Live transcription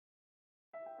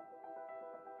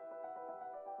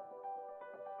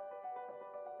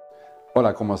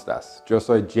Hola, ¿cómo estás? Yo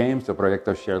soy James del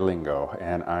proyecto ShareLingo,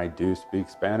 and I do speak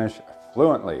Spanish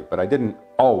fluently, but I didn't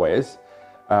always.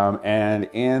 And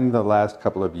in the last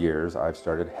couple of years, I've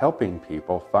started helping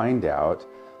people find out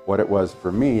what it was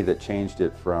for me that changed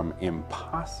it from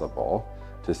impossible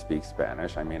to speak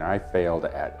Spanish. I mean, I failed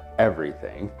at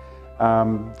everything,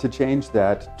 to change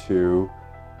that to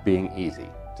being easy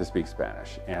to speak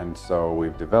Spanish. And so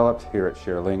we've developed here at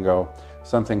ShareLingo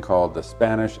something called the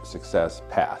Spanish Success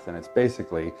Path. And it's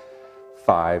basically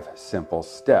 5 simple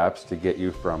steps to get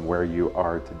you from where you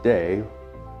are today,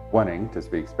 wanting to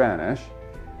speak Spanish,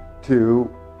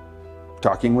 to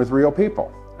talking with real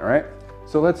people, all right?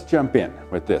 So let's jump in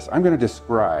with this. I'm going to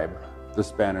describe the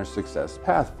Spanish Success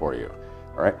Path for you,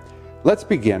 all right? Let's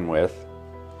begin with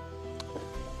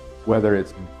whether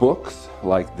it's books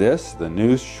like this, the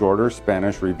new shorter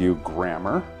Spanish review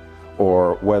grammar,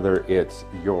 or whether it's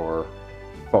your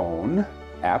phone,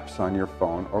 apps on your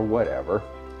phone, or whatever.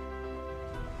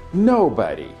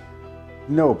 Nobody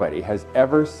has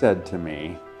ever said to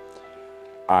me,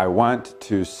 I want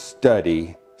to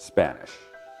study Spanish.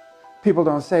 People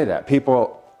don't say that.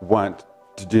 People want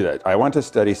to do that. I want to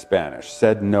study Spanish,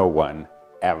 said no one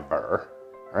ever.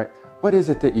 All right? What is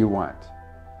it that you want?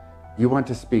 You want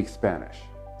to speak Spanish,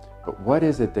 but what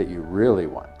is it that you really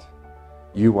want?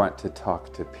 You want to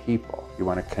talk to people. You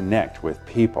want to connect with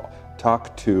people.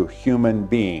 Talk to human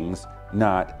beings,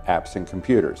 not apps and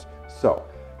computers. So,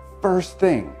 first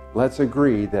thing, let's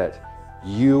agree that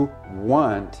you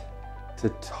want to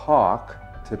talk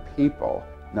to people,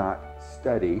 not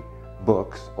study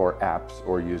books or apps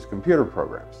or use computer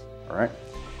programs, all right?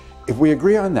 If we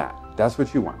agree on that, that's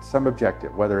what you want, some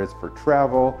objective, whether it's for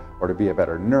travel or to be a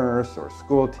better nurse or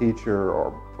school teacher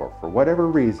or for whatever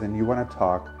reason you want to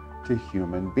talk to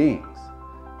human beings.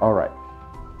 All right,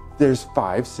 there's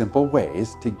 5 simple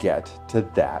ways to get to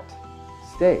that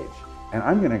stage. And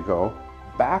I'm going to go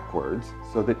backwards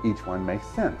so that each one makes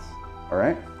sense, all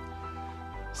right?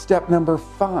 Step number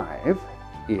 5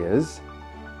 is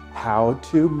how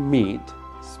to meet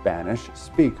Spanish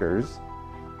speakers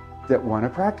that want to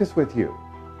practice with you.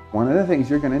 One of the things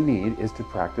you're going to need is to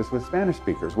practice with Spanish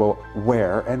speakers. Well,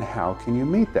 where and how can you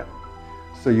meet them?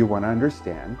 So you want to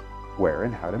understand where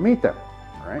and how to meet them,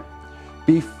 all right?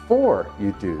 Before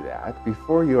you do that,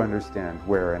 before you understand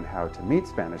where and how to meet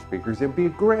Spanish speakers, it'd be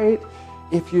great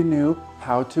if you knew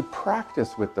how to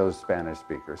practice with those Spanish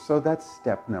speakers. So that's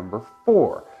step number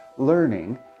 4,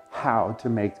 learning how to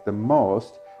make the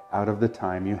most out of the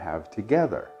time you have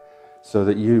together so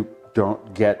that you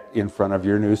don't get in front of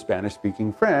your new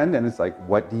Spanish-speaking friend and it's like,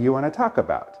 what do you want to talk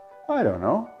about? I don't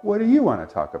know. What do you want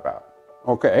to talk about?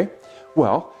 Okay,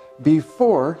 well,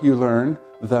 before you learn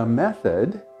the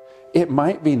method, it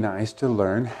might be nice to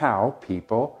learn how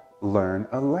people learn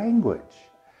a language.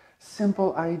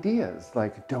 Simple ideas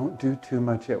like don't do too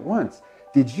much at once.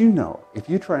 Did you know if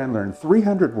you try and learn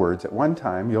 300 words at one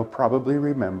time, you'll probably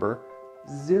remember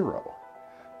 0.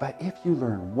 But if you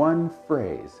learn one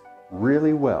phrase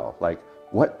really well, like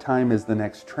what time is the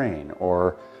next train,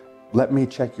 or let me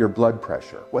check your blood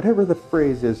pressure, whatever the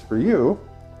phrase is for you,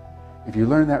 if you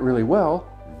learn that really well,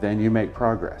 then you make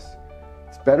progress.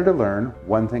 It's better to learn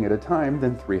one thing at a time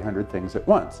than 300 things at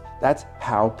once. That's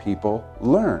how people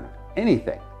learn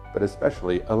anything, but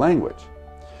especially a language.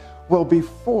 Well,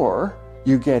 before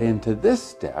you get into this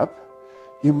step,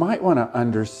 you might want to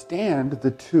understand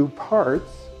the 2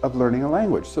 parts of learning a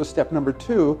language. So step number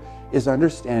 2 is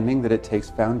understanding that it takes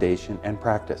foundation and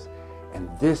practice. And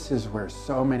this is where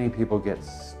so many people get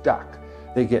stuck.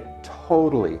 They get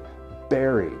totally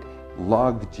buried,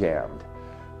 log-jammed,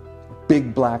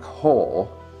 big black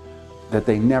hole that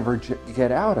they never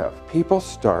get out of. People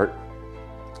start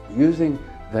using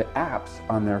the apps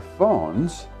on their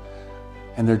phones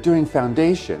and they're doing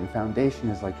foundation. Foundation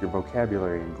is like your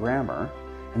vocabulary and grammar,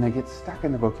 and they get stuck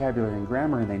in the vocabulary and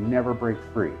grammar and they never break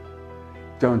free.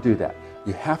 Don't do that.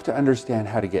 You have to understand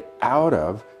how to get out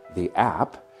of the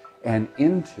app and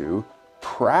into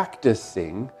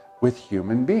practicing with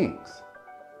human beings,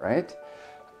 right?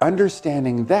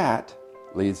 Understanding that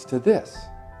leads to this,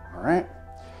 all right?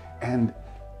 And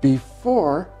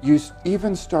before you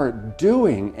even start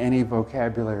doing any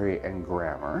vocabulary and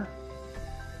grammar,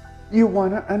 you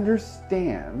want to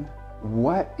understand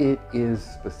what it is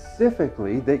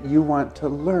specifically that you want to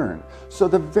learn. So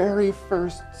the very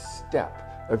first step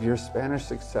of your Spanish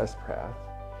success path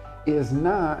is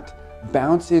not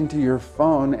bounce into your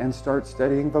phone and start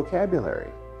studying vocabulary.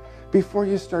 Before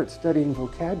you start studying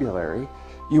vocabulary,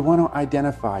 you want to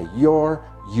identify your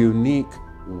unique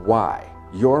why,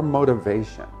 your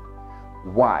motivation.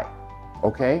 Why?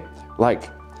 Okay? Like,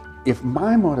 if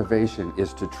my motivation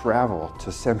is to travel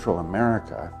to Central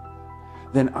America,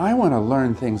 then I want to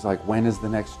learn things like when is the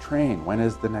next train, when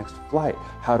is the next flight,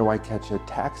 how do I catch a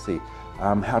taxi,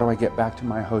 how do I get back to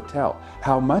my hotel,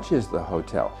 how much is the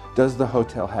hotel, does the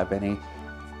hotel have any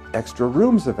extra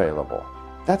rooms available?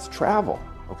 That's travel,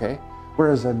 okay?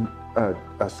 Whereas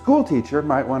a school teacher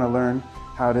might want to learn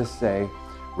how to say,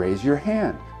 raise your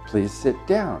hand, please sit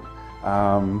down.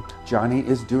 Johnny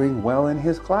is doing well in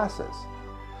his classes.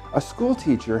 A school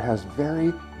teacher has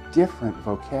very different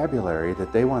vocabulary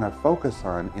that they want to focus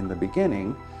on in the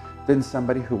beginning than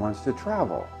somebody who wants to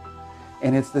travel.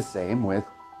 And it's the same with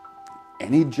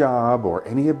any job or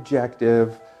any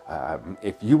objective.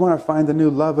 If you want to find the new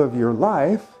love of your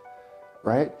life,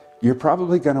 right, you're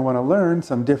probably going to want to learn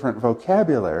some different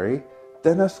vocabulary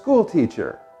than a school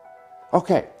teacher.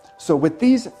 Okay, so with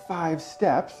these 5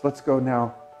 steps, let's go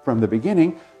now from the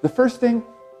beginning. The first thing,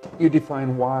 you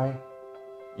define why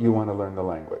you want to learn the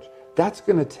language. That's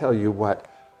going to tell you what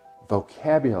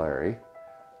vocabulary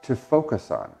to focus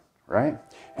on, right?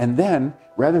 And then,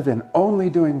 rather than only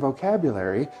doing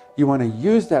vocabulary, you want to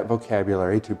use that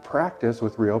vocabulary to practice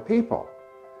with real people.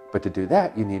 But to do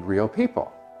that, you need real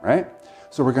people, right?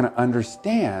 So we're going to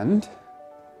understand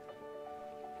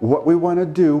what we want to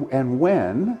do and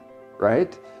when,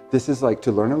 right? This is like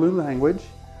to learn a new language.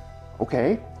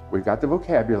 Okay, we've got the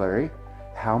vocabulary.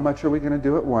 How much are we going to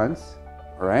do at once,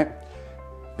 all right?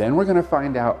 Then we're going to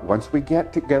find out, once we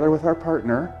get together with our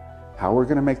partner, how we're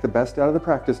going to make the best out of the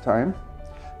practice time.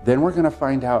 Then we're going to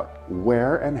find out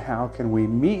where and how can we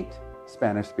meet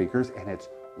Spanish speakers, and it's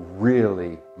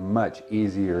really much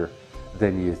easier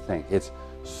than you think. It's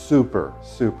super,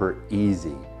 super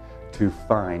easy to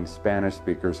find Spanish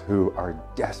speakers who are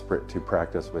desperate to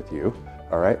practice with you,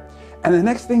 all right? And the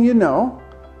next thing you know,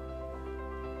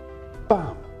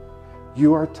 bam,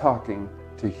 you are talking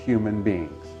to human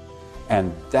beings.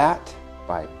 And that,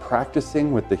 by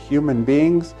practicing with the human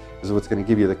beings, is what's going to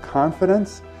give you the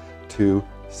confidence to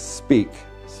speak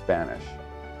Spanish.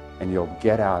 And you'll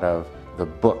get out of the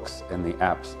books and the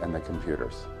apps and the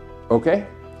computers. Okay?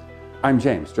 I'm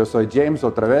James. Yo soy James,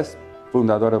 otra vez,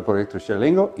 fundador del proyecto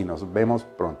ShareLingo, y nos vemos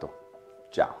pronto.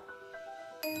 Chao.